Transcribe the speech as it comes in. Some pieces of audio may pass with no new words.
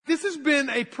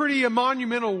a pretty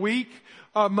monumental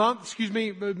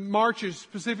March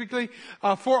specifically,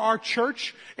 for our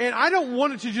church. And I don't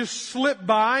want it to just slip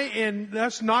by and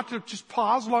us not to just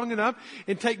pause long enough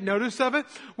and take notice of it.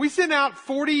 We sent out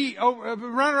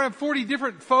around 40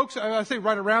 different folks. I say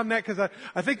right around that because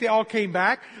I think they all came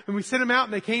back. And we sent them out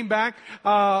and they came back,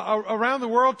 around the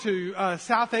world to,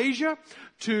 South Asia,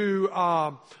 to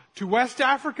West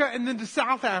Africa and then to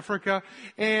South Africa.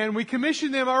 And we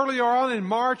commissioned them earlier on in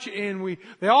March, and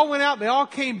they all went out, they all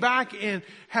came back and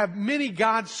have many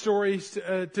God stories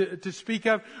to speak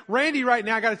of. Randy right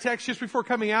now, I got a text just before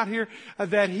coming out here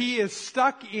that he is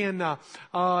stuck in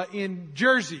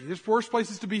Jersey. There's worse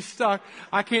places to be stuck.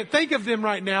 I can't think of them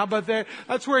right now, but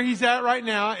that's where he's at right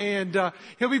now. And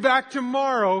he'll be back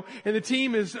tomorrow, and the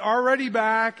team is already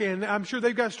back, and I'm sure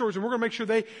they've got stories, and we're going to make sure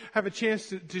they have a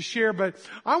chance to share. But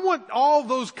I want all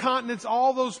those continents,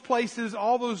 all those places,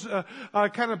 all those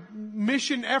kind of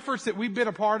mission efforts that we've been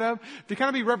a part of to kind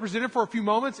of be represented for a few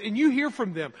moments, and you hear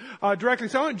from them directly.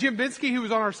 So I want Jim Binsky, who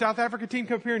was on our South Africa team,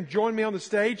 come up here and join me on the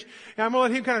stage. And I'm going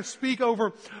to let him kind of speak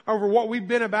over what we've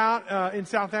been about in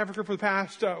South Africa for the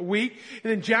past week.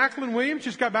 And then Jacqueline Williams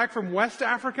just got back from West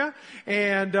Africa,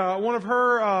 and one of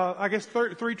her,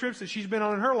 three trips that she's been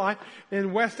on in her life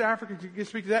in West Africa to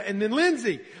speak to that. And then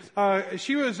Lindsay,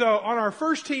 she was on our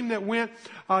first team that went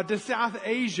to South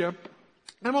Asia.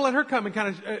 I'm going to let her come and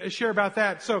kind of share about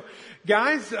that. So,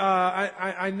 guys,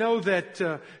 I know that,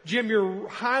 Jim, you're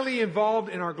highly involved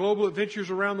in our global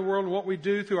adventures around the world and what we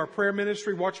do through our prayer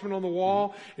ministry, Watchmen on the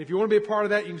Wall. If you want to be a part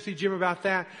of that, you can see Jim about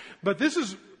that. But this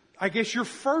is, I guess, your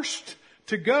first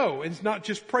to go. And it's not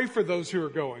just pray for those who are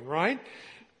going, right?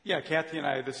 Yeah, Kathy and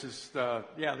I, this is our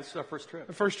first trip.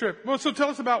 The first trip. Well, so tell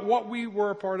us about what we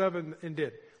were a part of and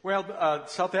did. Well,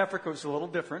 South Africa was a little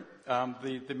different.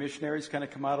 The missionaries kind of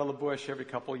come out of the bush every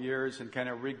couple of years and kind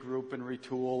of regroup and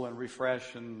retool and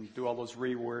refresh and do all those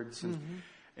rewords.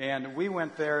 And we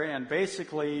went there, and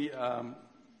basically,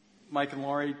 Mike and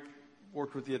Lori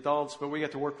worked with the adults, but we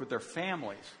got to work with their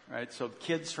families, right? So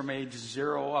kids from age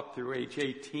 0 up through age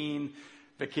 18,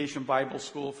 Vacation Bible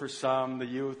School for some, the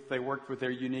youth, they worked with their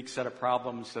unique set of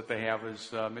problems that they have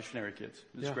as missionary kids.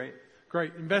 It was great.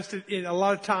 Great. Invested in a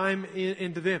lot of time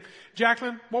into them.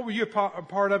 Jacqueline, what were you a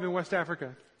part of in West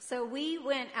Africa? So we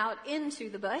went out into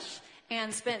the bush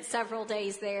and spent several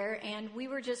days there, and we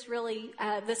were just really,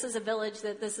 this is a village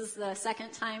that this is the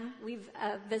second time we've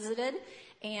visited,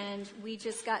 and we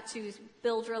just got to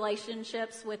build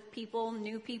relationships with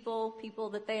new people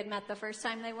that they had met the first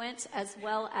time they went, as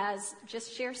well as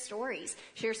just share stories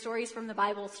from the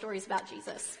Bible, stories about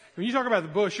Jesus. When you talk about the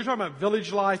bush, you're talking about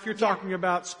village life. You're talking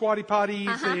about squatty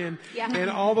potties and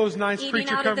all those nice eating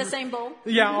preacher out of the same bowl.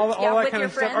 Yeah, all that kind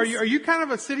of stuff. Friends. Are you kind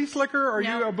of a city slicker, or are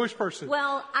you a bush person?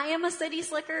 Well, I am a city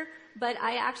slicker, but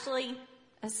I actually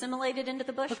assimilated into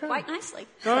the bush quite nicely.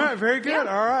 All right, very good.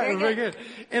 Yeah, all right, very good.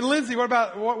 And Lindsay, what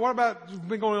about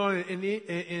been going on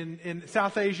in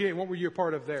South Asia, and what were you a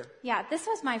part of there? Yeah, this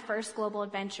was my first global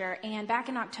adventure, and back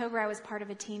in October, I was part of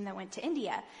a team that went to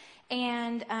India.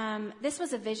 And this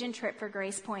was a vision trip for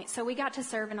Grace Point, so we got to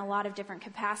serve in a lot of different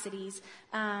capacities.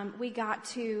 We got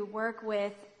to work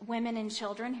with women and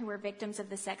children who were victims of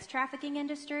the sex trafficking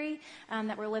industry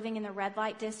that were living in the red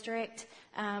light district.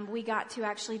 We got to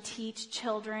actually teach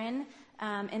children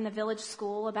in the village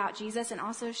school about Jesus, and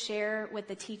also share with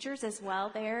the teachers as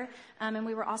well there. And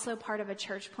we were also part of a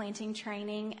church planting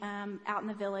training out in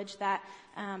the village that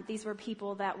these were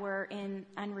people that were in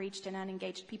unreached and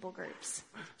unengaged people groups.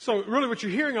 So really what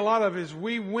you're hearing a lot of is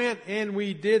we went and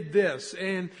we did this.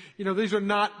 And, these are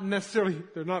not necessarily,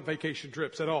 they're not vacation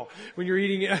trips at all. When you're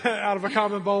eating out of a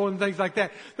common bowl and things like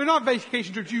that. They're not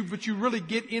vacation trips, but you really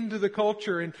get into the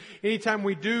culture. And anytime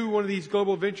we do one of these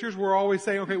global adventures, we're always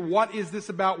saying, okay, what is this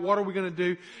about? What are we going to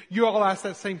do? You all ask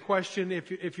that same question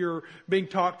if you're being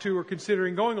talked to or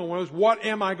considering going on one of those. What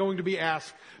am I going to be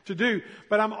asked to do?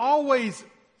 But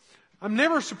I'm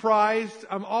never surprised.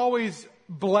 I'm always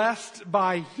blessed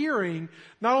by hearing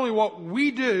not only what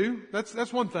we do,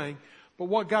 that's one thing, but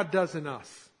what God does in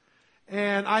us.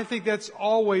 And I think that's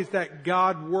always that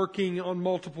God working on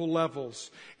multiple levels.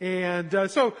 And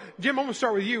so, Jim, I'm going to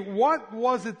start with you. What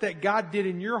was it that God did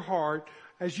in your heart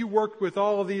as you worked with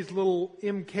all of these little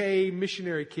MK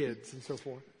missionary kids and so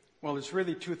forth? Well, there's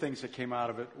really two things that came out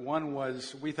of it. One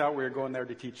was we thought we were going there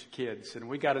to teach kids, and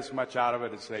we got as much out of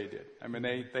it as they did. I mean,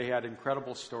 they had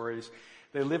incredible stories.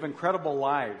 They live incredible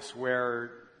lives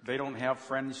where they don't have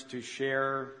friends to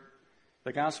share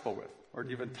the gospel with or to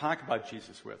even talk about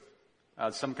Jesus with.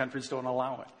 Some countries don't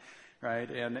allow it. right?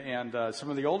 And some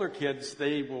of the older kids,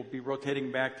 they will be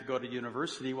rotating back to go to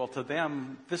university. Well, to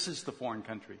them, this is the foreign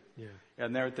country. Yeah.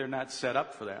 And they're not set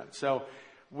up for that. So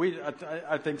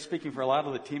I think speaking for a lot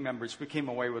of the team members, we came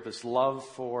away with this love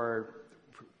for,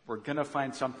 we're going to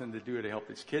find something to do to help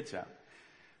these kids out.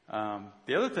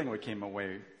 The other thing we came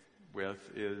away with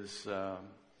is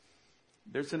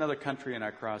there's another country in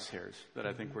our crosshairs that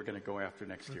I think we're going to go after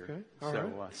next year. All so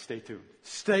right. Stay tuned.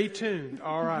 Stay tuned.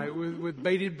 All right. With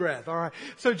bated breath. All right.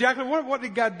 So Jacqueline, what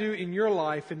did God do in your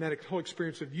life in that whole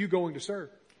experience of you going to serve?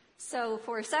 So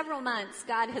for several months,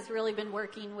 God has really been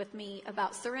working with me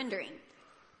about surrendering.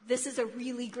 This is a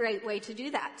really great way to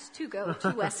do that, to go to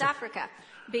West Africa,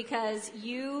 because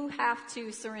you have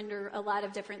to surrender a lot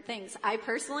of different things. I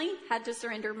personally had to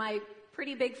surrender my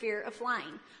pretty big fear of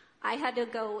flying. I had to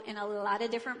go in a lot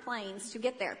of different planes to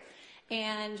get there.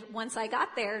 And once I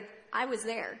got there, I was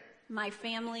there. My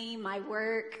family, my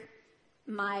work,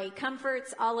 my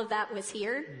comforts, all of that was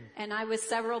here. And I was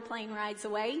several plane rides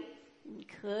away.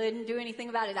 Couldn't do anything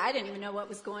about it. I didn't even know what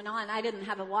was going on. I didn't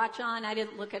have a watch on. I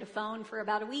didn't look at a phone for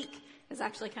about a week. It was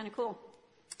actually kind of cool.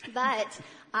 But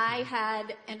I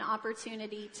had an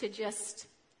opportunity to just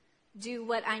do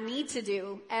what I need to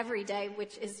do every day,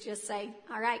 which is just say,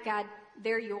 all right, God,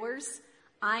 they're yours.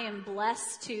 I am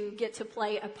blessed to get to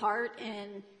play a part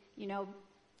in,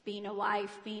 being a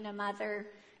wife, being a mother,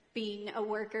 being a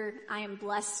worker. I am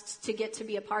blessed to get to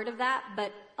be a part of that,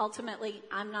 but ultimately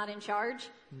I'm not in charge.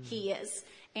 He is.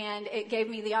 And it gave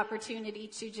me the opportunity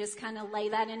to just kind of lay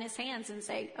that in his hands and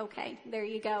say, okay, there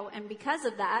you go. And because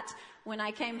of that, when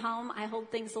I came home, I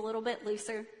hold things a little bit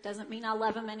looser. Doesn't mean I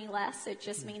love him any less. It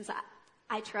just means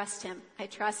I trust him. I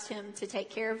trust him to take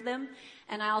care of them.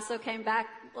 And I also came back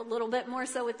a little bit more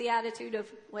so with the attitude of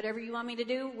whatever you want me to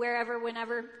do, wherever,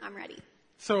 whenever, I'm ready.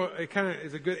 So it kind of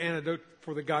is a good antidote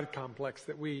for the God complex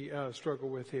that we struggle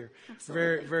with here. Absolutely.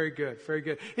 Very, very good. Very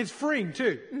good. It's freeing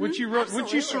too. Once you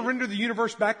Absolutely. surrender the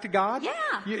universe back to God, Yeah.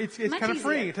 it's Much kind of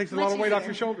freeing. easier. It takes a Much lot of weight off easier.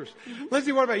 your shoulders.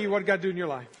 Leslie, what about you? What did God do in your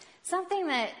life? Something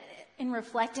that, in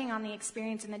reflecting on the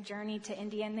experience and the journey to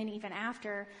India, and then even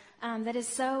after, that is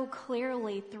so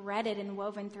clearly threaded and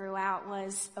woven throughout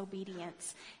was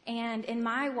obedience. And in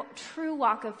my true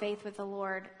walk of faith with the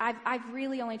Lord, I've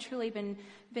really only truly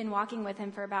been walking with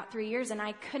him for about 3 years, and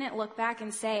I couldn't look back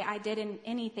and say I did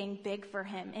anything big for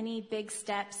him, any big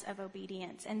steps of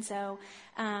obedience. And so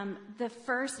the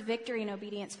first victory in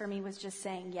obedience for me was just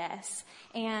saying yes.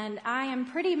 And I am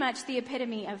pretty much the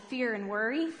epitome of fear and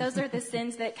worry. Those are the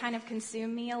sins that kind of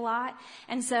consume me a lot.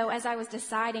 And so as I was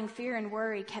deciding, fear and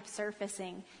worry kept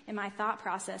surfacing in my thought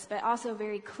process, but also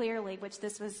very clearly, which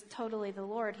this was totally the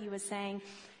Lord, he was saying,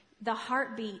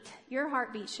 your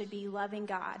heartbeat should be loving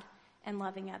God and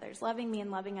loving others, loving me and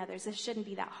loving others. This shouldn't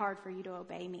be that hard for you to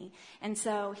obey me. And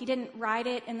so he didn't write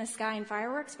it in the sky in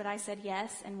fireworks, but I said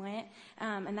yes and went.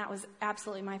 And that was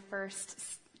absolutely my first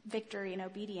victory in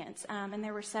obedience. And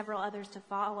there were several others to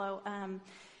follow.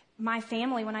 My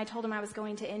family, when I told them I was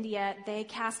going to India, they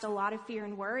cast a lot of fear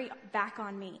and worry back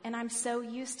on me. And I'm so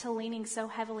used to leaning so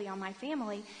heavily on my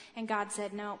family. And God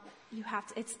said, no,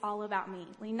 it's all about me.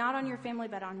 Lean not on your family,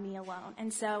 but on me alone.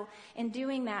 And so in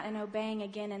doing that and obeying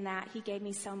again in that, he gave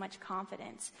me so much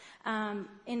confidence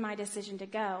in my decision to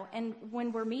go. And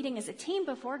when we're meeting as a team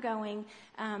before going,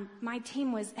 my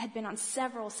team had been on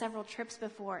several trips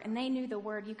before, and they knew the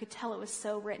word. You could tell it was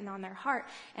so written on their heart.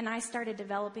 And I started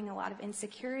developing a lot of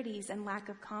insecurities and lack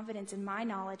of confidence in my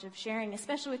knowledge of sharing,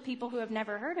 especially with people who have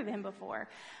never heard of him before.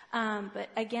 But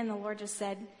again, the Lord just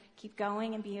said, keep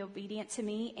going and be obedient to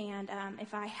me. And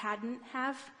if I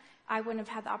I wouldn't have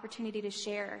had the opportunity to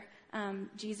share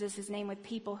Jesus' name with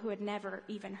people who had never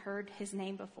even heard his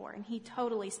name before. And he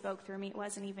totally spoke through me. It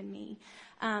wasn't even me.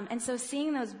 And so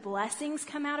seeing those blessings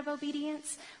come out of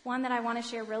obedience, one that I want to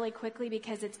share really quickly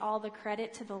because it's all the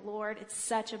credit to the Lord. It's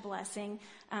such a blessing.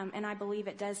 And I believe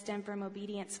it does stem from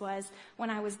obedience was when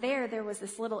I was there was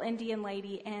this little Indian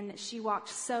lady, and she walked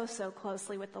so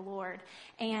closely with the Lord.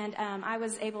 And I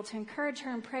was able to encourage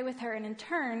her and pray with her. And in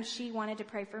turn, she wanted to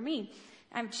pray for me.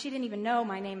 She didn't even know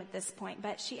my name at this point,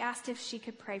 but she asked if she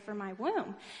could pray for my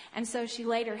womb. And so she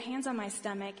laid her hands on my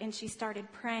stomach and she started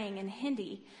praying in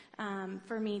Hindi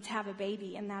for me to have a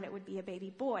baby and that it would be a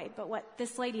baby boy. But what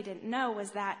this lady didn't know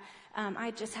was that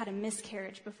I just had a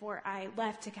miscarriage before I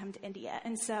left to come to India.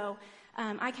 And so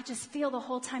I could just feel the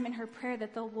whole time in her prayer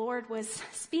that the Lord was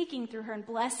speaking through her and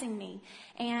blessing me.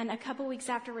 And a couple weeks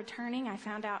after returning, I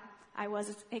found out I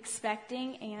was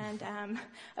expecting, and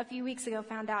a few weeks ago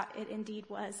found out it indeed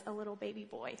was a little baby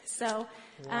boy. So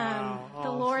Wow, the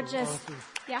Lord just, awesome.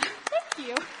 yeah, thank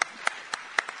you.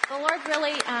 The Lord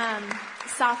really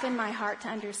softened my heart to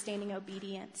understanding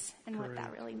obedience and what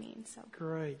that really means. So.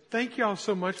 Great. Thank you all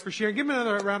so much for sharing. Give me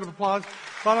another round of applause.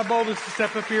 A lot of boldness to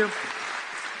step up here.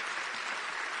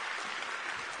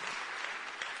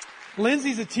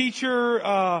 Lindsay's a teacher.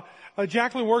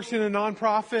 Jacqueline works in a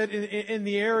nonprofit in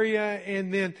the area,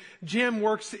 and then Jim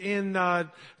works in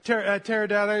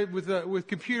Teradata with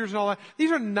computers and all that.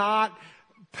 These are not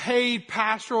paid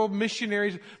pastoral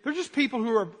missionaries. They're just people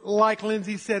who are, like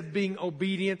Lindsay said, being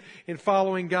obedient and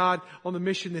following God on the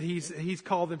mission that He's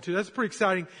called them to. That's pretty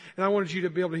exciting, and I wanted you to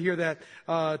be able to hear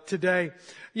that today.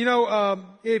 You know,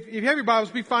 if you have your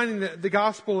Bibles, be finding the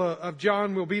Gospel of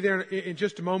John. We'll be there in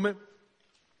just a moment.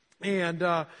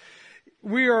 And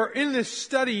we are in this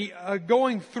study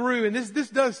going through, and this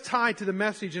does tie to the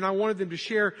message, and I wanted them to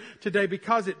share today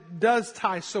because it does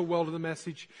tie so well to the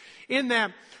message. In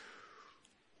that,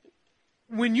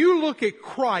 when you look at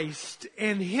Christ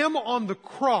and Him on the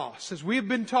cross, as we have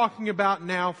been talking about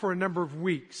now for a number of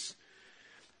weeks,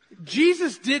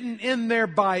 Jesus didn't end there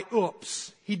by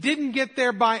oops. He didn't get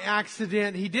there by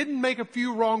accident. He didn't make a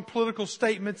few wrong political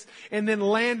statements and then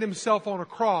land Himself on a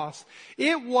cross.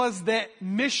 It was that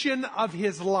mission of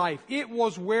His life. It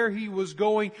was where He was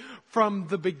going from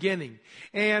the beginning.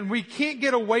 And we can't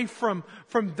get away from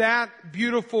that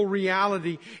beautiful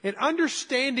reality. And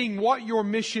understanding what your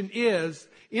mission is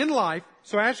in life.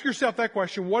 So ask yourself that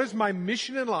question. What is my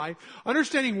mission in life?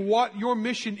 Understanding what your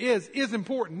mission is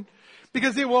important.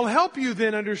 Because it will help you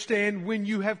then understand when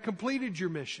you have completed your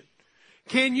mission.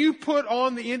 Can you put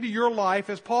on the end of your life,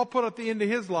 as Paul put at the end of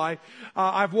his life,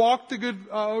 I've run the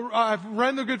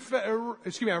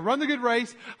good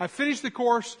race, I've finished the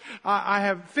course,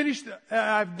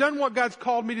 I've done what God's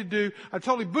called me to do. I've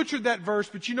totally butchered that verse,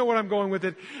 but you know what I'm going with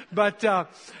it. But,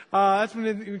 that's when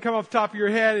it come off the top of your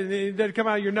head and it doesn't come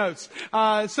out of your notes.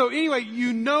 So anyway,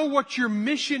 you know what your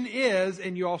mission is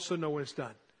and you also know when it's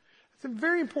done. It's a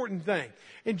very important thing.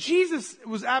 And Jesus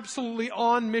was absolutely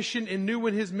on mission and knew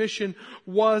when His mission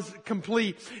was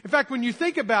complete. In fact, when you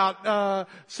think about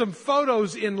some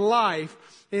photos in life,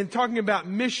 and talking about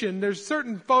mission, there's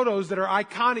certain photos that are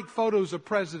iconic photos of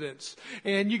presidents.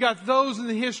 And you got those in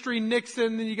the history,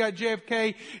 Nixon, then you got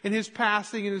JFK and his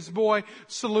passing and his boy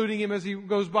saluting him as he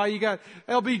goes by. You got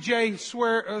LBJ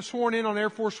sworn in on Air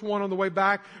Force One on the way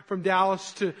back from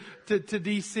Dallas to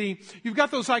D.C. You've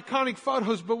got those iconic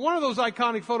photos, but one of those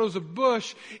iconic photos of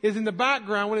Bush is in the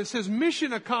background when it says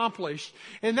mission accomplished.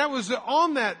 And that was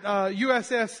on that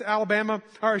USS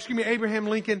Abraham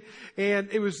Lincoln, and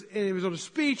it was on a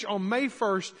speech on May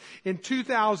 1st in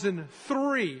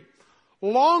 2003,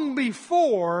 long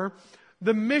before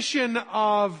the mission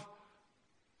of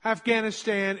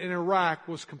Afghanistan and Iraq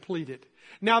was completed.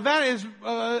 Now that is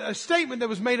a statement that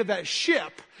was made of that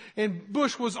ship, and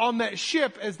Bush was on that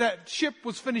ship as that ship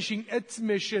was finishing its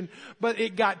mission, but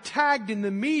it got tagged in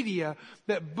the media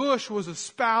that Bush was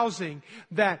espousing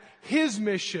that his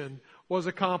mission was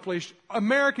accomplished,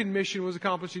 American mission was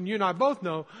accomplished, and you and I both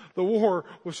know the war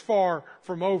was far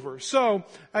from over. So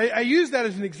I use that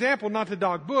as an example, not to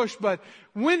dog Bush, but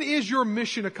when is your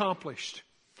mission accomplished?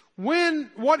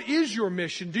 What is your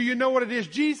mission? Do you know what it is?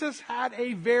 Jesus had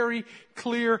a very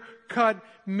clear-cut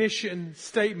mission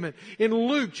statement. In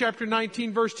Luke chapter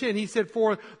 19, verse 10, He said,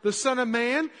 "For the Son of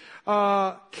Man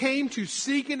came to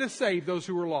seek and to save those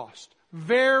who were lost."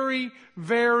 Very,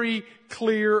 very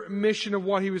clear mission of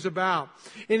what He was about.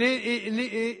 And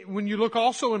when you look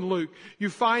also in Luke, you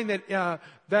find that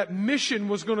that mission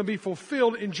was going to be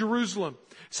fulfilled in Jerusalem.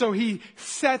 So He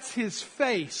sets His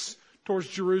face towards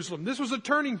Jerusalem. This was a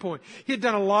turning point. He had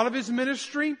done a lot of His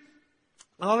ministry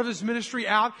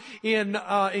out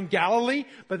in Galilee,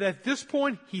 but at this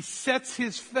point He sets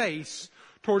His face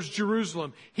towards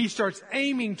Jerusalem. He starts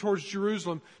aiming towards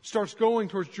Jerusalem, starts going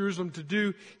towards Jerusalem to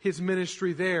do His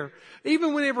ministry there.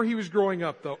 Even whenever He was growing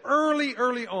up, though, early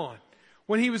on,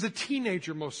 when he was a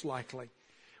teenager most likely,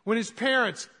 when his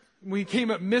parents, when he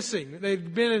came up missing,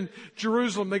 they'd been in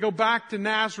Jerusalem, they go back to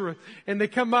Nazareth, and they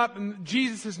come up and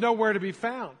Jesus is nowhere to be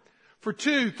found. For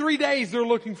 2-3 days they're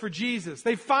looking for Jesus.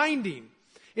 They find Him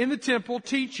in the temple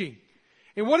teaching.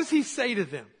 And what does He say to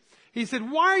them? He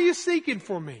said, "Why are you seeking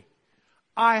for me?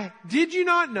 Did you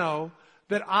not know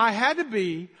that I had to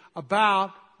be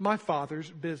about my Father's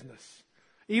business?"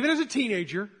 Even as a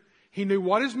teenager, he knew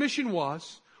what his mission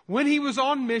was. When he was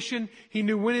on mission, he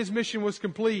knew when his mission was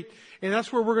complete. And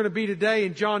that's where we're going to be today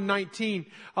in John 19,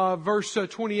 verse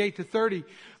 28 to 30.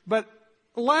 But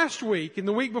last week, and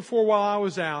the week before while I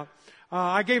was out,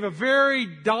 I gave a very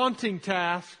daunting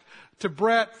task to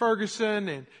Brett Ferguson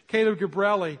and Caleb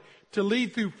Gabrelli to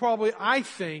lead through probably, I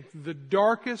think, the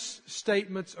darkest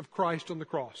statements of Christ on the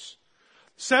cross.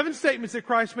 7 statements that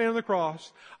Christ made on the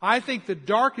cross. I think the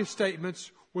darkest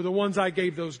statements were the ones I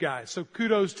gave those guys. So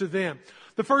kudos to them.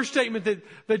 The first statement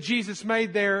that Jesus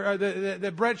made there,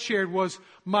 that Brett shared was,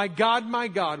 my God,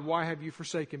 why have you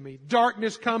forsaken me?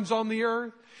 Darkness comes on the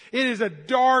earth. It is a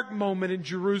dark moment in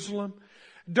Jerusalem.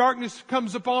 Darkness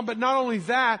comes upon, but not only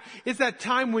that, it's that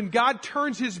time when God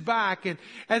turns His back. And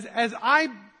as I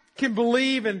can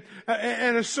believe and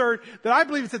assert that I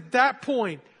believe it's at that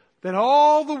point that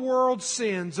all the world's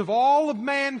sins of all of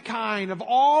mankind, of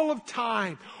all of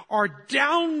time, are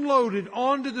downloaded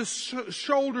onto the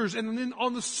shoulders and then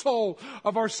on the soul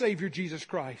of our Savior Jesus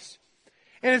Christ.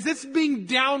 And as it's being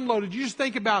downloaded, you just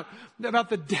think about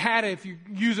the data, if you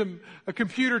use a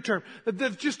computer term,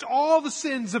 that just all the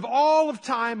sins of all of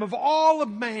time, of all of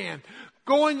man,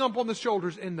 going up on the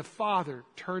shoulders, and the Father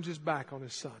turns His back on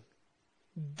His Son.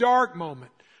 Dark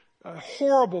moment, a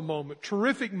horrible moment,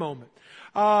 terrific moment.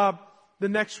 The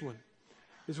next one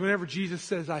is whenever Jesus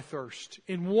says, I thirst.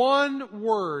 In one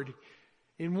word,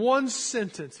 in one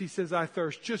sentence, He says, I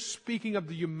thirst, just speaking of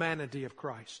the humanity of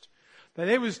Christ. That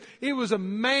it was a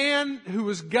man who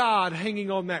was God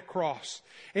hanging on that cross.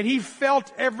 And He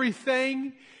felt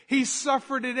everything. He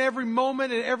suffered at every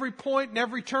moment, at every point, and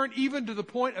every turn, even to the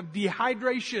point of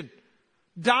dehydration.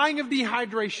 Dying of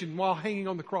dehydration while hanging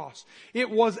on the cross. It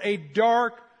was a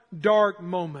dark, dark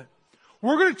moment.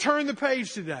 We're going to turn the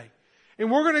page today. And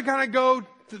we're going to kind of go,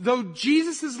 though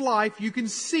Jesus' life, you can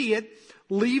see it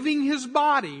leaving His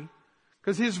body,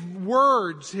 because His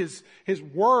words, His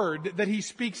word that He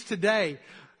speaks today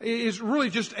is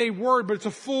really just a word, but it's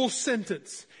a full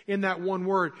sentence in that one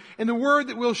word. And the word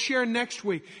that we'll share next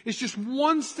week is just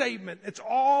one statement. It's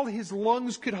all His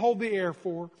lungs could hold the air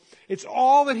for. It's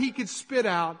all that He could spit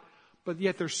out, but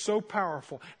yet they're so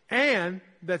powerful. And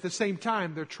at the same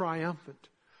time, they're triumphant.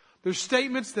 They're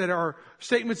statements that are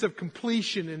statements of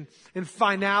completion and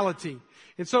finality.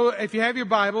 And so if you have your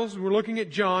Bibles, we're looking at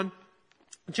John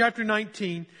chapter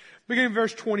 19, beginning in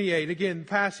verse 28. Again, the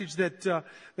passage that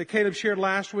Caleb shared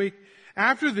last week.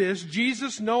 After this,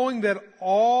 Jesus, knowing that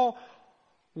all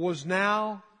was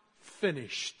now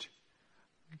finished.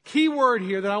 The key word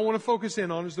here that I want to focus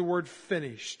in on is the word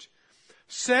finished.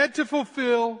 Said to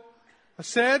fulfill the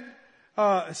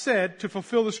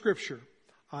Scripture,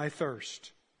 I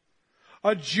thirst.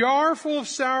 A jar full of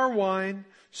sour wine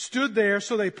stood there,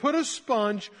 so they put a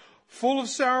sponge full of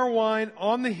sour wine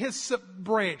on the hyssop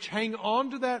branch. Hang on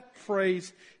to that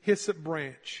phrase, hyssop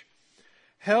branch.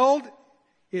 Held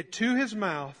it to His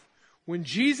mouth. When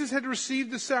Jesus had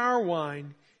received the sour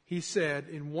wine, He said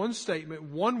in one statement,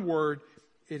 one word,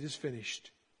 it is finished.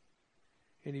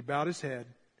 And He bowed His head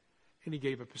and He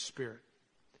gave up His spirit.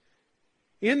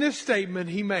 In this statement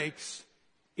He makes,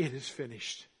 it is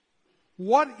finished.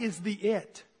 What is the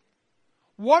it?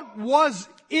 What was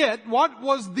it? What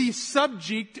was the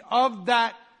subject of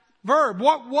that verb?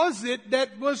 What was it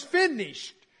that was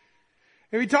finished?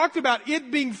 And we talked about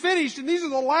it being finished, and these are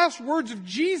the last words of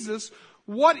Jesus.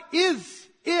 What is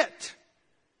it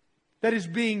that is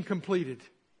being completed?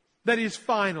 That is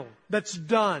final? That's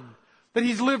done? That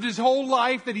He's lived His whole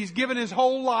life, that He's given His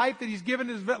whole life, that He's given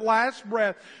His last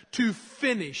breath to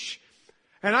finish.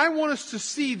 And I want us to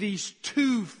see these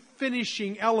two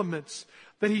finishing elements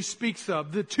that He speaks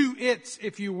of, the two its,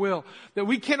 if you will, that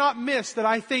we cannot miss, that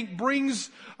I think brings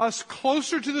us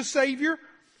closer to the Savior.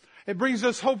 It brings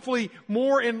us hopefully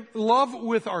more in love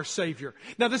with our Savior.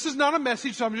 Now, this is not a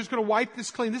message, so I'm just going to wipe this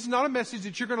clean. This is not a message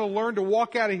that you're going to learn to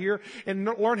walk out of here and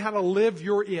learn how to live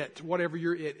your it, whatever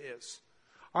your it is.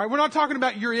 All right, we're not talking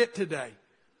about your it today.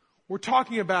 We're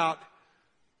talking about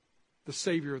the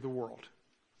Savior of the world.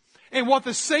 And what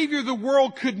the Savior of the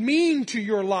world could mean to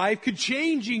your life, could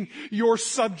changing your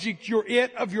subject, your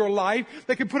it of your life,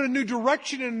 that could put a new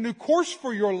direction and a new course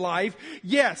for your life.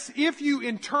 Yes, if you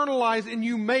internalize and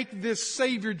you make this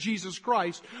Savior, Jesus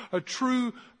Christ, a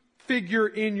true figure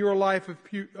in your life,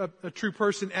 a true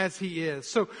person as He is.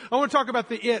 So I want to talk about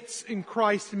the its in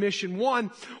Christ's mission.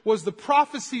 One was the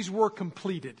prophecies were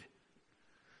completed.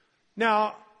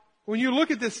 Now, when you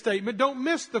look at this statement, don't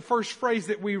miss the first phrase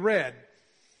that we read.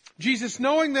 Jesus,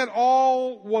 knowing that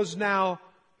all was now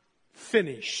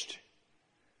finished.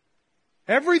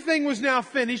 Everything was now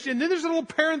finished. And then there's a little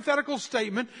parenthetical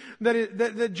statement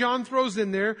that John throws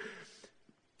in there,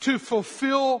 to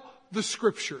fulfill the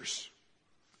Scriptures.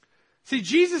 See,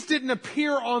 Jesus didn't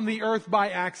appear on the earth by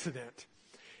accident.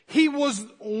 He was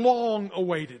long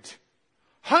awaited.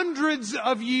 Hundreds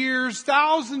of years,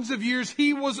 thousands of years,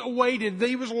 He was awaited.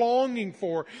 They was longing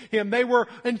for Him. They were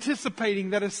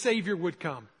anticipating that a Savior would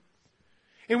come.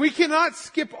 And we cannot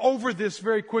skip over this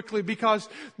very quickly because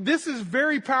this is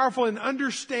very powerful in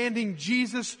understanding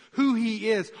Jesus, who He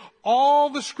is. All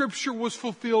the Scripture was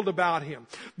fulfilled about Him.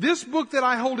 This book that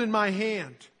I hold in my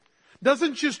hand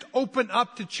doesn't just open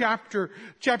up to chapter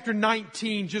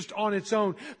 19 just on its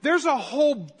own. There's a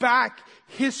whole back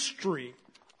history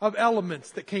of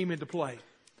elements that came into play.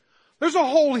 There's a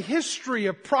whole history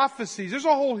of prophecies. There's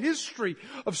a whole history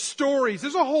of stories.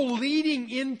 There's a whole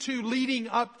leading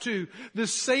up to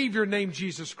this Savior named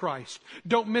Jesus Christ.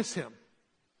 Don't miss Him.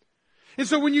 And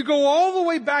so when you go all the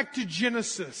way back to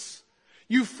Genesis,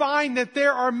 you find that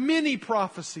there are many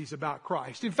prophecies about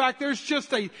Christ. In fact, there's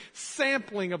just a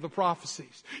sampling of the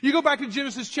prophecies. You go back to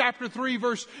Genesis chapter 3,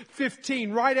 verse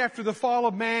 15, right after the fall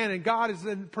of man, and God is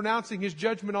then pronouncing His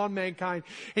judgment on mankind.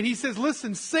 And He says,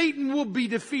 listen, Satan will be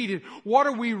defeated. What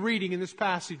are we reading in this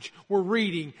passage? We're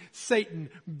reading Satan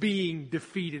being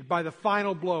defeated by the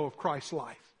final blow of Christ's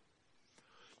life.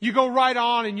 You go right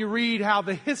on and you read how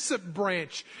the hyssop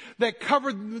branch that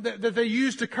they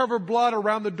used to cover blood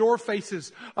around the door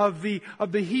faces of the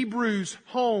Hebrews'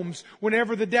 homes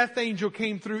whenever the death angel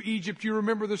came through Egypt. You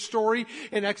remember the story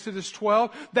in Exodus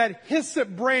 12? That hyssop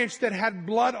branch that had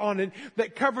blood on it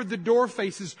that covered the door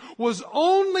faces was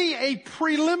only a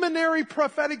preliminary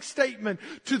prophetic statement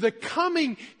to the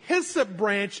coming hyssop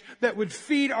branch that would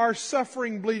feed our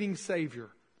suffering, bleeding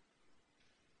Savior.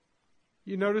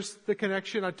 You notice the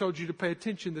connection? I told you to pay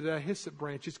attention to that hyssop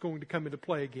branch. It's going to come into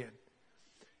play again.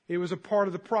 It was a part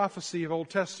of the prophecy of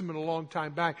Old Testament a long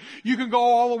time back. You can go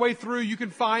all the way through. You can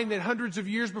find that hundreds of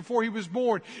years before He was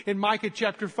born, in Micah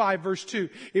chapter 5, verse 2,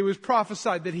 it was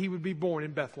prophesied that He would be born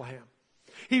in Bethlehem.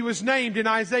 He was named in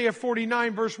Isaiah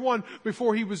 49, verse 1,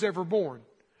 before He was ever born.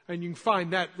 And you can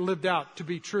find that lived out to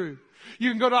be true.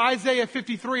 You can go to Isaiah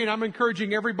 53, and I'm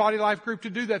encouraging every Body Life group to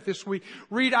do that this week.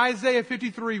 Read Isaiah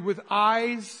 53 with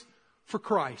eyes for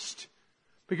Christ.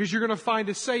 Because you're going to find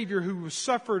a Savior who was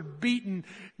suffered, beaten,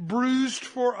 bruised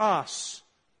for us.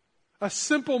 A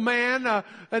simple man,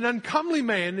 an uncomely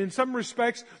man in some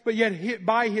respects, but yet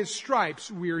by His stripes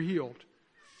we are healed.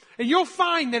 And you'll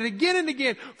find that again and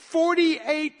again,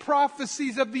 48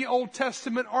 prophecies of the Old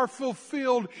Testament are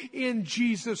fulfilled in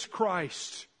Jesus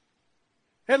Christ.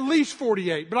 At least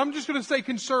 48, but I'm just going to say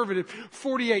conservative,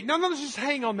 48. Now let's just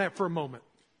hang on that for a moment.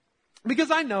 Because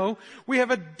I know we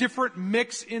have a different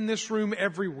mix in this room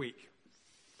every week.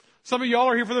 Some of y'all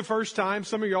are here for the first time.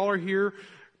 Some of y'all are here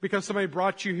because somebody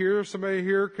brought you here. Somebody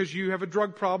here because you have a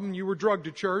drug problem. You were drugged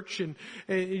to church and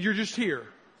you're just here.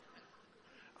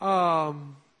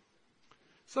 Some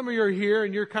of you are here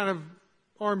and you're kind of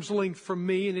arm's length from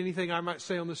me and anything I might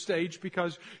say on the stage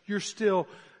because you're still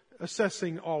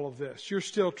assessing all of this. You're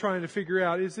still trying to figure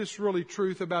out, is this really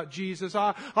truth about Jesus?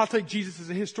 I'll take Jesus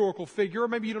as a historical figure, or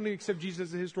maybe you don't even accept Jesus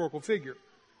as a historical figure.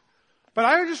 But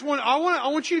I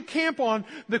want you to camp on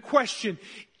the question,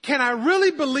 can I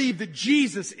really believe that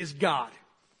Jesus is God?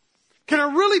 Can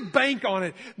I really bank on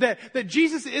it that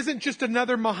Jesus isn't just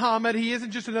another Muhammad, He isn't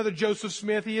just another Joseph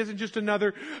Smith, He isn't just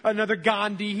another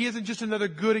Gandhi, He isn't just another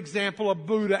good example of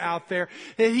Buddha out there,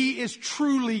 that He is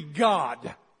truly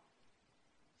God?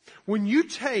 When you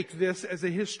take this as a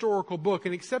historical book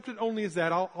and accept it only as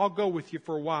that, I'll go with you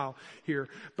for a while here.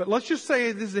 But let's just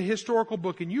say this is a historical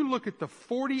book and you look at the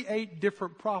 48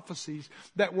 different prophecies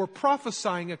that were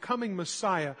prophesying a coming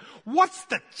Messiah. What's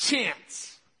the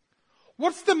chance?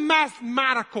 What's the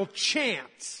mathematical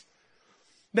chance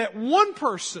that one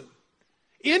person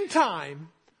in time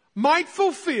might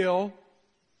fulfill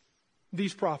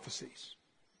these prophecies?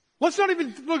 Let's not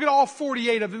even look at all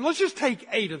 48 of them. Let's just take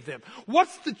 8 of them.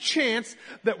 What's the chance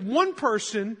that one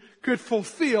person could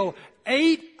fulfill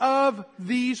 8 of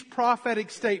these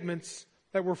prophetic statements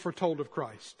that were foretold of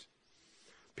Christ?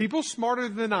 People smarter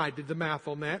than I did the math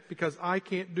on that because I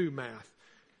can't do math.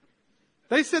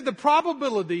 They said the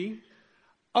probability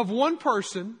of one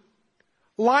person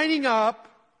lining up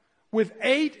with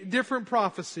 8 different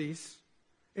prophecies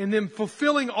and then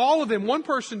fulfilling all of them, one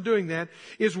person doing that,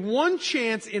 is one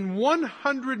chance in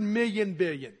 100 million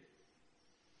billion.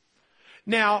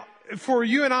 Now, for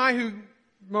you and I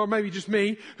or maybe just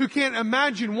me, who can't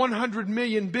imagine 100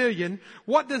 million billion,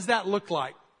 what does that look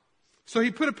like? So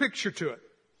he put a picture to it.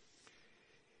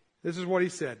 This is what he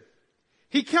said.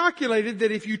 He calculated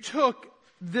that if you took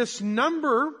this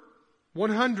number,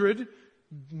 100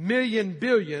 million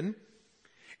billion,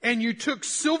 and you took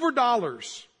silver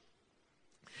dollars,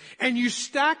 and you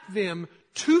stacked them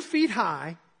 2 feet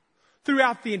high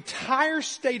throughout the entire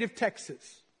state of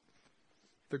Texas.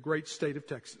 The great state of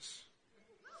Texas.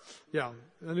 Yeah,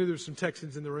 I knew there were some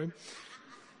Texans in the room.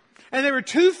 And they were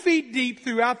 2 feet deep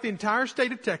throughout the entire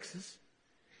state of Texas.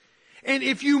 And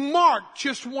if you mark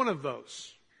just one of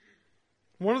those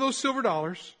silver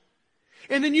dollars,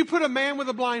 and then you put a man with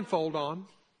a blindfold on,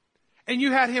 and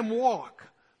you had him walk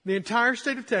the entire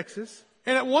state of Texas,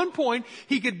 and at one point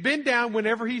he could bend down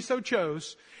whenever he so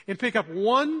chose and pick up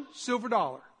one silver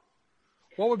dollar,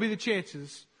 what would be the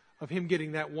chances of him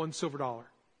getting that one silver dollar?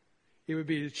 It would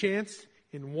be the chance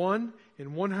in 1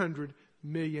 in 100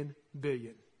 million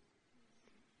billion.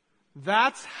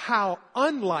 That's how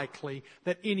unlikely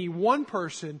that any one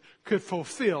person could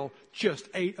fulfill just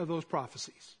 8 of those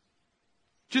prophecies.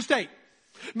 Just 8.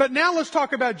 But now let's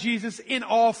talk about Jesus in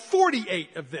all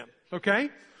 48 of them, okay?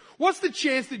 What's the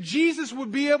chance that Jesus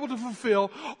would be able to fulfill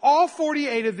all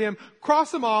 48 of them,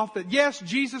 cross them off, that yes,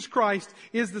 Jesus Christ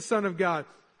is the Son of God?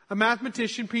 A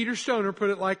mathematician, Peter Stoner, put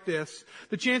it like this: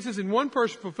 the chances in one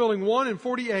person fulfilling 1 in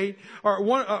 48,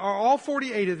 or all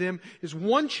 48 of them, is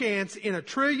one chance in a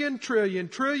trillion, trillion,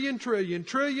 trillion, trillion,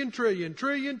 trillion, trillion,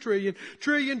 trillion, trillion,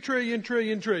 trillion, trillion,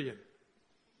 trillion, trillion.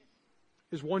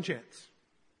 Is one chance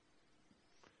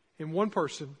in one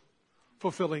person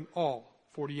fulfilling all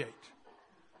 48.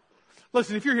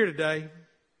 Listen, if you're here today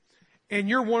and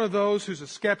you're one of those who's a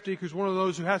skeptic, who's one of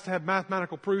those who has to have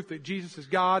mathematical proof that Jesus is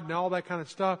God and all that kind of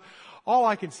stuff, all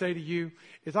I can say to you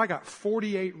is I got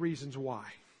 48 reasons why.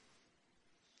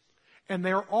 And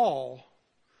they're all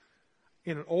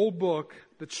in an old book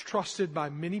that's trusted by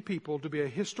many people to be a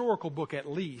historical book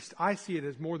at least. I see it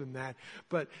as more than that.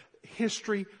 But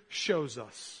history shows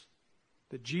us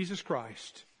that Jesus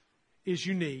Christ is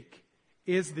unique,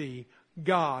 is the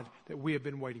God that we have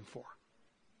been waiting for.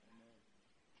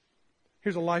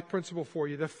 Here's a life principle for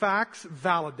you. The facts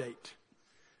validate.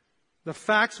 The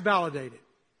facts validate it.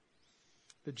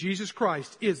 That Jesus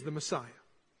Christ is the Messiah.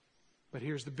 But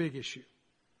here's the big issue.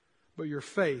 But your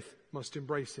faith must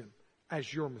embrace Him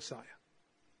as your Messiah.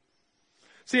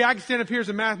 See, I can stand up here as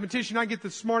a mathematician. I get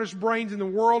the smartest brains in the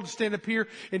world to stand up here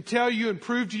and tell you and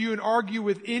prove to you and argue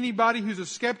with anybody who's a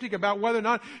skeptic about whether or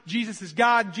not Jesus is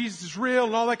God and Jesus is real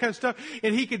and all that kind of stuff.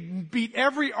 And he could beat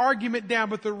every argument down.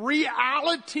 But the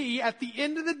reality at the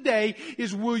end of the day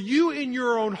is, will you in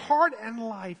your own heart and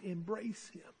life embrace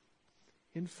Him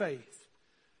in faith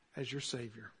as your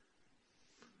Savior?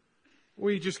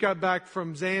 We just got back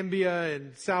from Zambia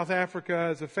and South Africa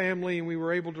as a family, and we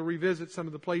were able to revisit some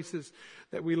of the places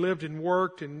that we lived and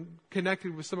worked, and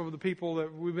connected with some of the people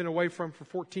that we've been away from for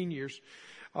 14 years.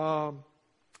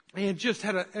 And just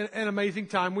had an amazing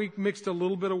time. We mixed a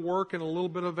little bit of work and a little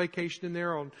bit of vacation in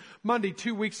there. On Monday,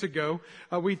 2 weeks ago,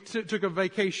 we took a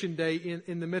vacation day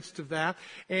in the midst of that.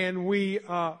 And we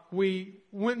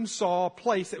went and saw a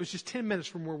place that was just 10 minutes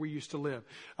from where we used to live.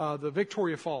 The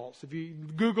Victoria Falls. If you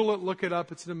Google it, look it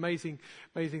up, it's an amazing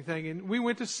thing. And we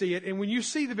went to see it. And when you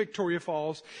see the Victoria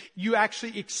Falls, you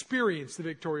actually experience the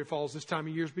Victoria Falls this time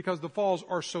of year because the falls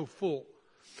are so full.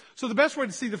 So the best way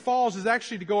to see the falls is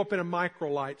actually to go up in a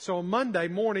microlight. So on Monday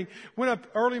morning, went up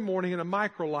early morning in a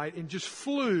microlight and just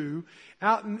flew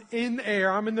out in the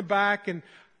air. I'm in the back and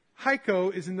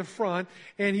Heiko is in the front,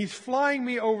 and he's flying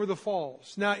me over the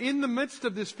falls. Now, in the midst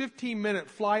of this 15-minute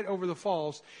flight over the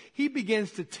falls, he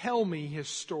begins to tell me his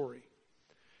story.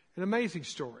 An amazing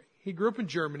story. He grew up in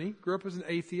Germany, grew up as an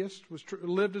atheist,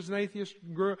 lived as an atheist,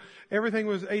 everything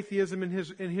was atheism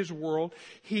in his world.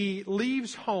 He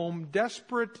leaves home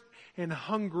desperate and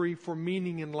hungry for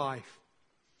meaning in life.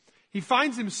 He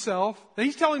finds himself, and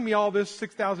he's telling me all this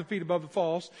 6,000 feet above the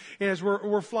falls, and as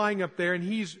we're flying up there, and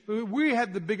we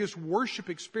had the biggest worship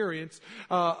experience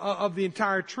of the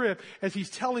entire trip as he's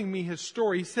telling me his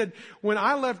story. He said, when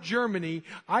I left Germany,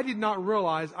 I did not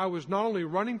realize I was not only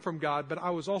running from God, but I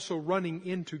was also running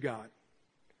into God.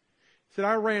 He said,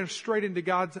 I ran straight into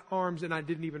God's arms and I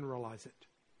didn't even realize it.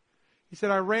 He said,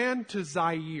 I ran to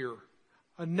Zaire,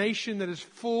 a nation that is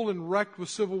full and wrecked with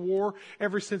civil war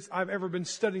ever since I've ever been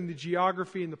studying the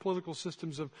geography and the political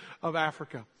systems of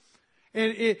Africa.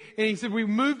 And he said,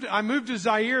 I moved to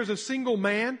Zaire as a single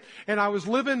man, and I was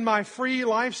living my free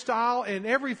lifestyle, and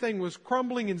everything was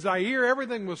crumbling in Zaire.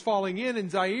 Everything was falling in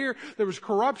Zaire. There was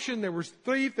corruption, there was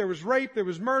thief, there was rape, there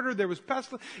was murder, there was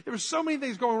pestilence. There were so many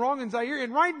things going wrong in Zaire.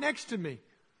 And right next to me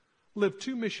lived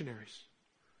 2 missionaries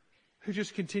who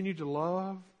just continued to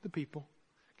love the people,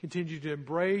 continued to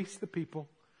embrace the people,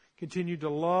 continued to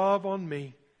love on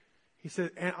me. He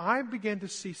said, and I began to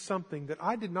see something that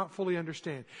I did not fully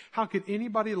understand. How could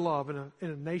anybody love in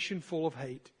a nation full of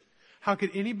hate? How could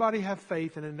anybody have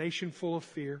faith in a nation full of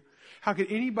fear? How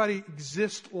could anybody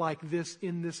exist like this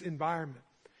in this environment?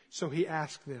 So he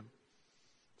asked them.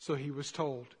 So he was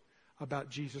told about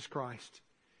Jesus Christ.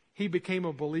 He became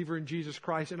a believer in Jesus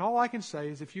Christ. And all I can say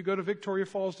is if you go to Victoria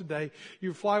Falls today,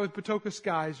 you fly with Patoka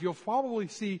Skies, you'll probably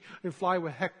see and fly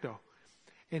with Hector.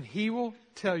 And He will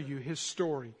tell you His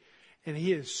story. And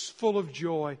He is full of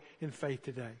joy and faith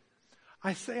today.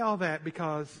 I say all that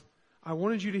because I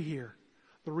wanted you to hear.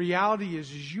 The reality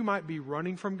is you might be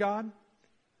running from God.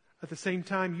 At the same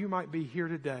time, you might be here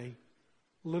today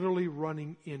literally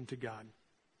running into God.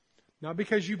 Not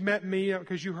because you've met me, not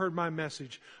because you heard my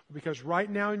message, but because right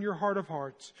now in your heart of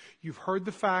hearts, you've heard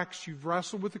the facts, you've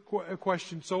wrestled with the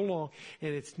question so long,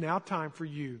 and it's now time for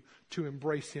you to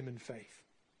embrace Him in faith.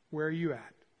 Where are you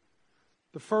at?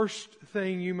 The first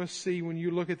thing you must see when you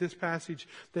look at this passage,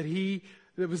 that He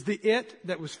was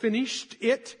finished,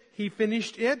 He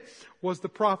finished it, was the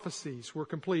prophecies were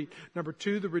complete. Number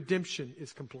 2, the redemption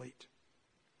is complete.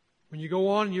 When you go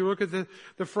on and you look at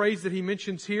the phrase that He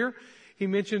mentions here, He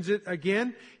mentions it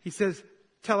again. He says,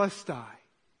 telestai,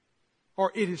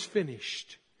 or it is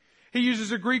finished. He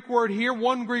uses a Greek word here,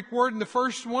 one Greek word in the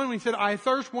first one when He said, I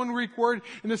thirst, one Greek word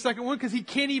in the second one, because He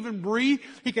can't even breathe.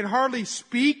 He can hardly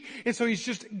speak. And so He's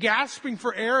just gasping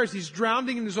for air as He's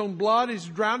drowning in His own blood. He's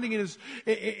drowning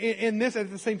in this.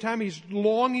 At the same time, He's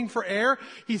longing for air.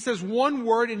 He says one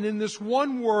word, and in this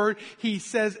one word, He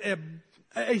says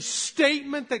a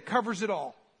statement that covers it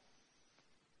all.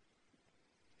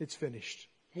 It's finished.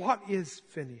 What is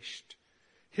finished?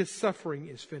 His suffering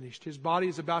is finished. His body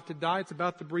is about to die. It's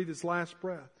about to breathe its last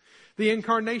breath. The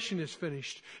incarnation is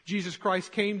finished. Jesus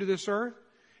Christ came to this earth.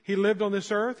 He lived on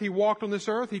this earth. He walked on this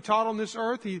earth. He taught on this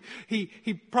earth.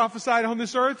 He prophesied on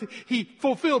this earth. He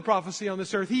fulfilled prophecy on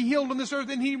this earth. He healed on this earth,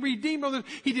 and He redeemed on this.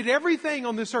 He did everything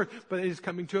on this earth, but it is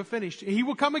coming to a finish. He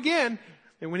will come again,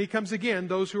 and when He comes again,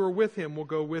 those who are with Him will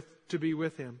go to be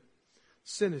with Him.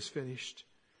 Sin is finished.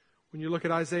 When you look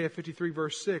at Isaiah 53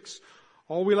 verse 6,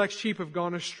 all we like sheep have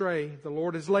gone astray. The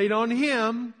Lord has laid on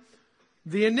Him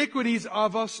the iniquities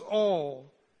of us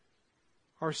all.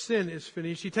 Our sin is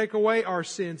finished. He take away our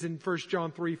sins in 1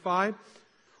 John 3:5.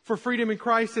 For freedom in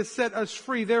Christ has set us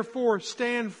free. Therefore,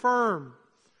 stand firm.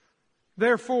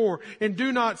 Therefore, and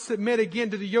do not submit again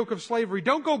to the yoke of slavery.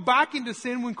 Don't go back into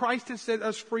sin when Christ has set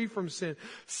us free from sin.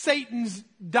 Satan's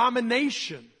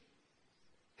domination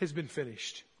has been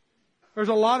finished. There's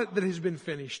a lot that has been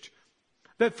finished.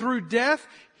 That through death,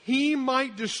 He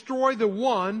might destroy the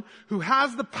one who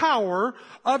has the power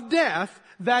of death,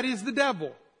 that is the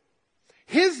devil.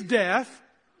 His death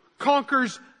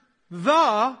conquers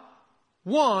the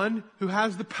one who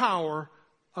has the power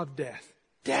of death.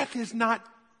 Death is not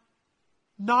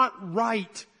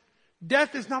right.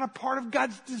 Death is not a part of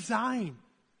God's design.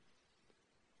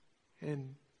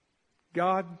 And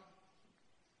God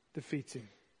defeats him.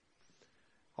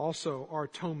 Also, our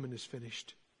atonement is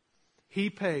finished. He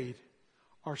paid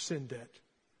our sin debt.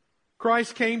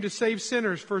 Christ came to save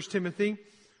sinners, 1 Timothy,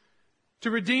 to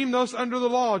redeem those under the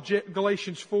law,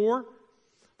 Galatians 4.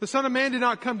 The Son of Man did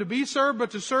not come to be served,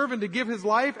 but to serve and to give His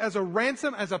life as a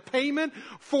ransom, as a payment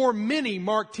for many,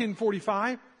 Mark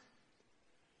 10:45.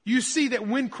 You see that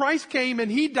when Christ came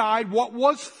and He died, what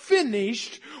was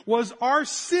finished was our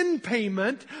sin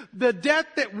payment, the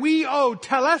debt that we owe,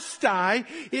 telestai,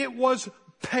 it was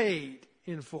paid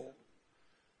in full.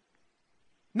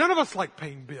 None of us like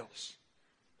paying bills.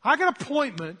 I have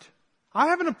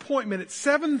an appointment at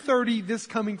 7:30 this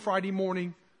coming Friday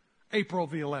morning, April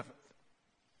the 11th.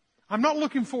 I'm not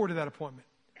looking forward to that appointment.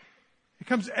 It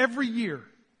comes every year.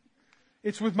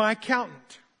 It's with my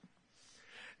accountant.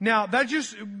 Now,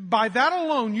 by that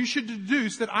alone, you should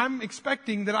deduce that I'm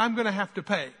expecting that I'm going to have to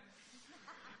pay.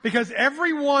 Because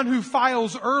everyone who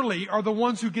files early are the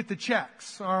ones who get the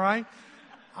checks, all right?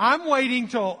 I'm waiting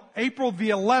till April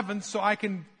the 11th so I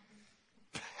can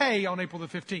pay on April the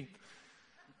 15th.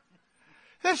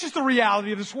 That's just the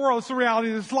reality of this world. It's the reality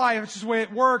of this life. It's just the way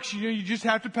it works. You just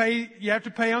have to pay. You have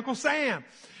to pay Uncle Sam,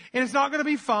 and it's not going to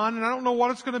be fun. And I don't know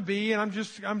what it's going to be. And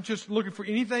I'm just looking for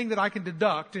anything that I can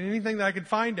deduct and anything that I can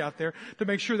find out there to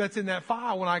make sure that's in that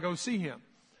file when I go see him.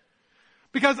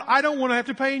 Because I don't want to have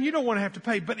to pay, and you don't want to have to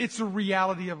pay. But it's the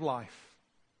reality of life.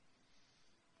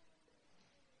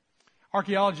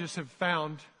 Archaeologists are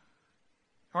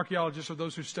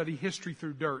those who study history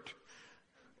through dirt.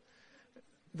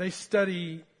 They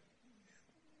study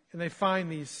and they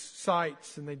find these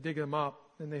sites and they dig them up.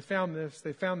 And they found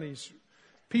these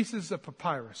pieces of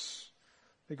papyrus.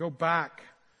 They go back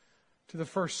to the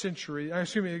first century.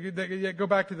 They go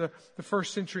back to the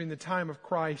first century in the time of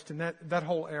Christ and that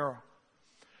whole era.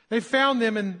 They found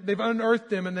them and they've unearthed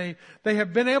them, and they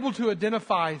have been able to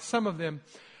identify some of them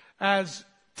as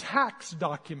tax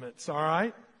documents, all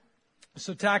right?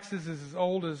 So taxes is as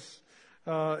old as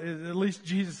at least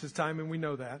Jesus' time, and we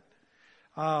know that.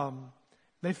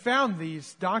 They found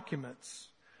these documents.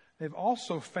 They've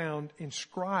also found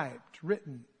inscribed,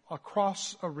 written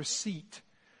across a receipt,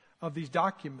 of these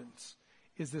documents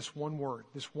is this one word,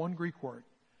 this one Greek word,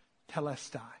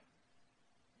 telestai.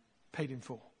 Paid in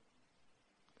full.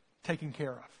 Taken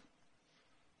care of.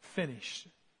 Finished.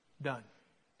 Done.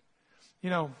 You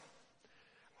know,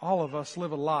 all of us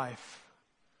live a life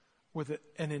with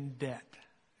an in debt.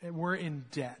 And we're in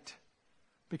debt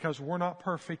because we're not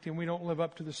perfect and we don't live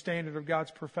up to the standard of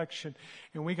God's perfection.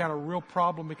 And we got a real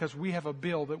problem because we have a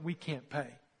bill that we can't pay.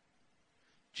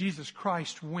 Jesus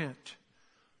Christ went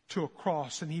to a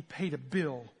cross and He paid a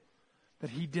bill that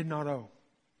He did not owe.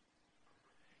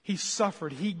 He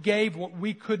suffered. He gave what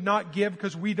we could not give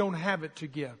because we don't have it to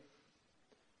give.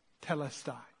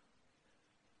 Telestai.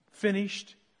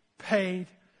 Finished, paid,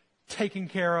 taken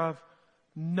care of,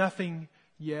 nothing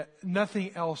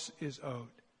else is owed.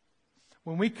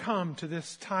 When we come to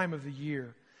this time of the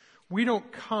year, we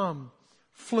don't come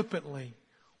flippantly.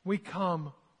 We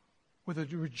come with a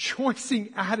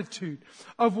rejoicing attitude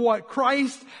of what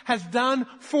Christ has done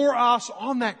for us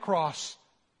on that cross.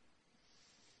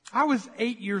 I was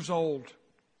 8 years old.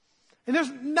 And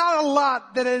there's not a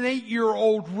lot that an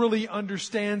 8-year-old really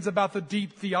understands about the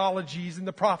deep theologies and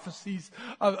the prophecies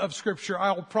of Scripture.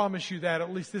 I'll promise you that.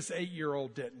 At least this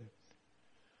 8-year-old didn't.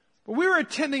 But we were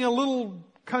attending a little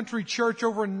country church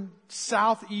over in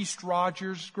Southeast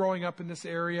Rogers, growing up in this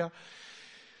area.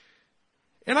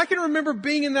 And I can remember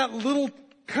being in that little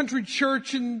country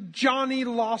church and Johnny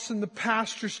Lawson, the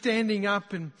pastor, standing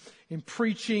up and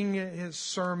preaching his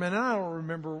sermon. And I don't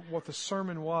remember what the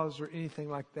sermon was or anything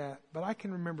like that. But I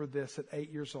can remember this at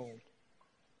 8 years old.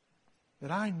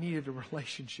 That I needed a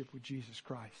relationship with Jesus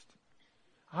Christ.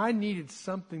 I needed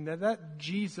something that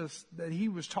Jesus that He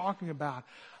was talking about.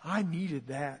 I needed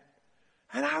that.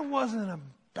 And I wasn't a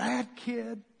bad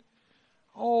kid.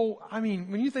 Oh, I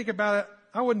mean, when you think about it,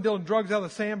 I wasn't dealing drugs out of the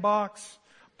sandbox.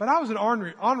 But I was an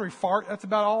ornery fart. That's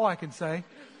about all I can say.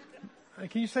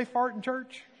 Can you say fart in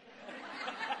church?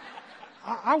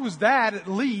 I was that at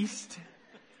least.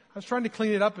 I was trying to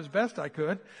clean it up as best I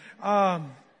could.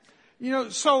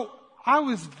 So I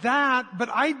was that, but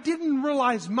I didn't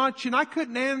realize much, and I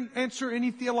couldn't answer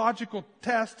any theological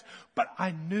test, but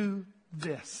I knew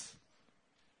this.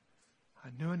 I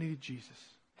knew I needed Jesus.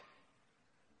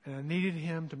 And I needed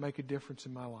Him to make a difference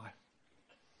in my life.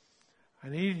 I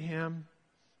needed Him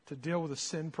to deal with a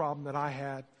sin problem that I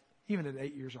had, even at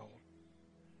 8 years old.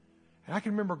 And I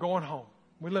can remember going home.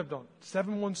 We lived on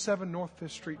 717 North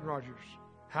 5th Street in Rogers.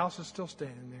 House is still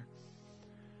standing there.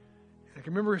 And I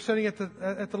can remember sitting at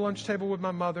the lunch table with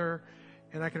my mother,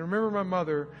 and I can remember my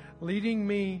mother leading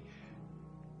me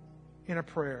in a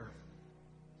prayer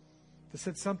that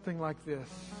said something like this: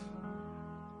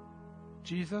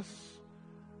 Jesus,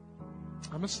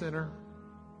 I'm a sinner.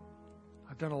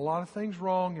 I've done a lot of things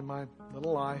wrong in my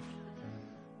little life,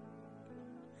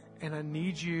 and I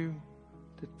need You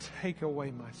to take away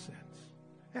my sins.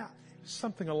 Yeah,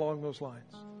 something along those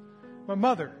lines. My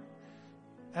mother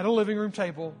at a living room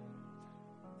table,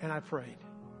 and I prayed.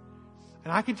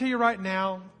 And I can tell you right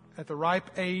now, at the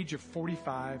ripe age of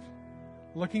 45,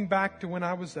 looking back to when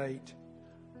I was 8,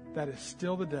 that is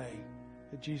still the day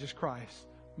that Jesus Christ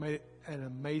made an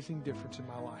amazing difference in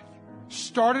my life.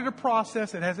 Started a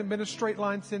process. It hasn't been a straight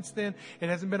line since then. It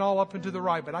hasn't been all up and to the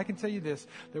right. But I can tell you this.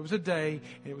 There was a day,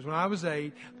 and it was when I was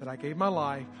 8, that I gave my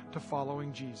life to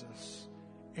following Jesus.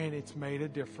 And it's made a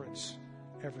difference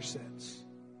ever since.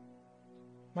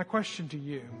 My question to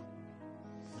you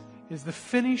is the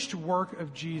finished work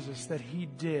of Jesus that He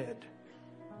did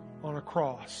on a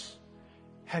cross.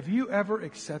 Have you ever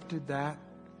accepted that?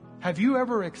 Have you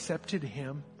ever accepted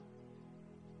Him?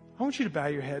 I want you to bow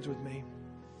your heads with me.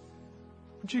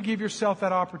 I want you to give yourself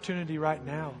that opportunity right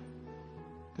now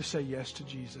to say yes to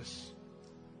Jesus.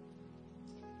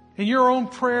 In your own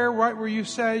prayer, right where you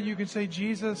say, you can say,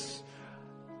 Jesus,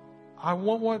 I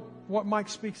want what Mike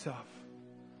speaks of.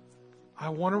 I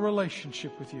want a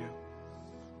relationship with You.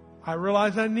 I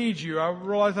realize I need You. I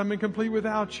realize I'm incomplete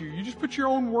without You. You just put your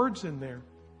own words in there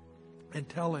and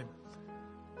tell Him,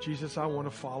 Jesus, I want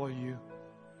to follow You.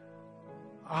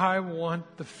 I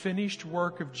want the finished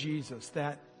work of Jesus,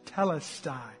 that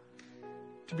telestai,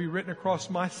 to be written across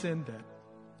my sin debt.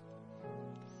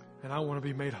 And I want to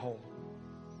be made whole.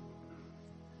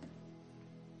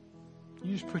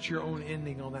 You just put your own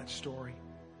ending on that story.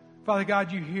 Father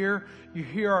God, You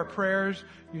hear our prayers.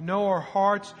 You know our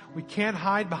hearts. We can't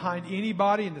hide behind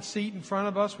anybody in the seat in front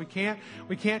of us. We can't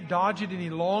dodge it any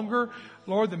longer.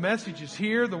 Lord, the message is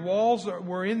here.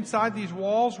 We're inside these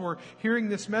walls. We're hearing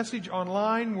this message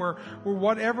online. We're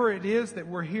whatever it is that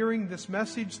we're hearing this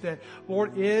message that,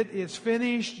 Lord, it is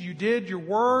finished. You did your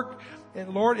work.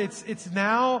 And Lord, it's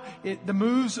now, the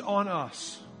move's on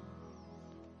us.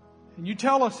 And you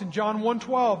tell us in John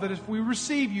 1:12 that if we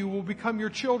receive you, we'll become your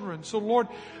children. So Lord,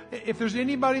 if there's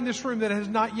anybody in this room that has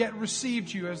not yet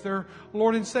received you as their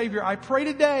Lord and Savior, I pray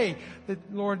today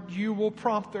that, Lord, you will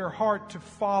prompt their heart to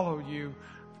follow you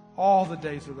all the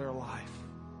days of their life.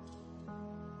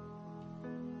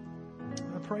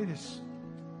 I pray this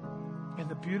in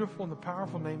the beautiful and the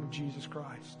powerful name of Jesus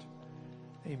Christ.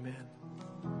 Amen.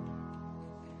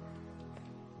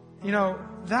 You know,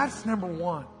 that's number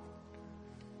one.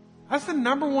 That's the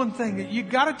number one thing that you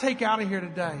got to take out of here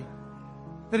today.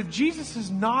 That if Jesus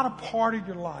is not a part of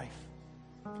your life,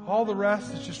 all the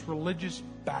rest is just religious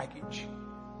baggage.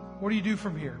 What do you do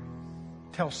from here?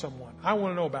 Tell someone. I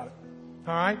want to know about it.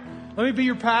 All right? Let me be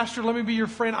your pastor. Let me be your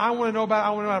friend. I want to know about it. I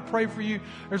want to know how to pray for you.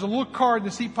 There's a little card in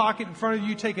the seat pocket in front of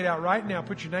you. Take it out right now.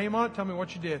 Put your name on it. Tell me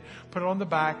what you did. Put it on the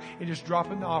back and just drop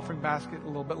it in the offering basket a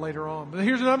little bit later on. But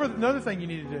here's another thing you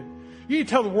need to do. You need to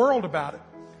tell the world about it.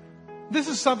 This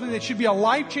is something that should be a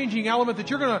life-changing element that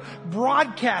you're going to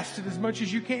broadcast it as much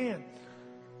as you can.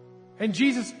 And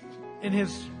Jesus, in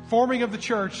His forming of the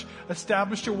church,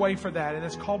 established a way for that, and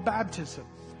it's called baptism.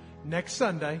 Next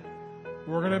Sunday,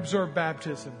 we're going to observe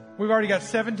baptism. We've already got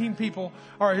 19 people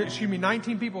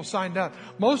signed up.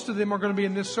 Most of them are going to be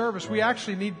in this service. We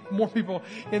actually need more people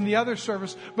in the other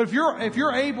service. But if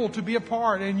you're able to be a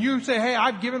part and you say, hey,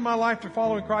 I've given my life to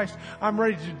following Christ, I'm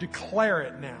ready to declare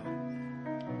it now,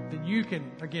 then you can,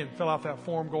 again, fill out that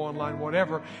form, go online,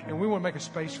 whatever, and we want to make a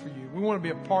space for you. We want to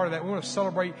be a part of that. We want to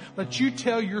celebrate. Let you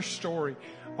tell your story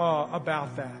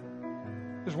about that.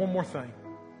 There's one more thing.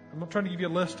 I'm not trying to give you a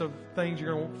list of things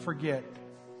you're going to forget,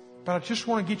 but I just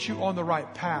want to get you on the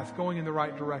right path, going in the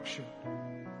right direction.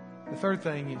 The third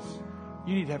thing is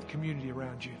you need to have community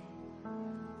around you.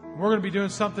 We're going to be doing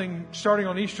something starting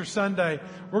on Easter Sunday.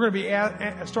 We're going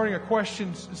to be starting a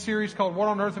questions series called What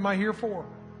on Earth Am I Here For?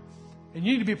 And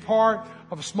you need to be part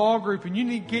of a small group, and you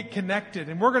need to get connected.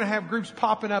 And we're going to have groups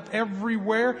popping up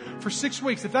everywhere for 6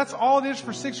 weeks. If that's all it is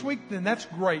for 6 weeks, then that's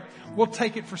great. We'll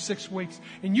take it for 6 weeks.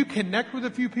 And you connect with a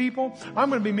few people. I'm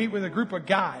going to be meeting with a group of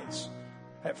guys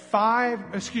at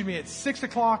 6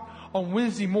 o'clock on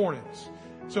Wednesday mornings.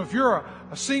 So if you're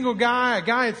a single guy, a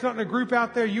guy that's not in a group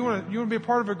out there, you want to be a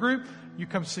part of a group, you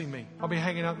come see me. I'll be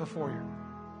hanging out in the foyer.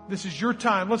 This is your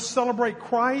time. Let's celebrate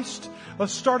Christ.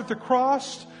 Let's start at the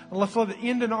cross. And let's let it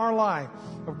end in our life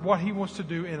of what He wants to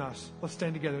do in us. Let's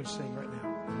stand together and sing right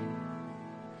now.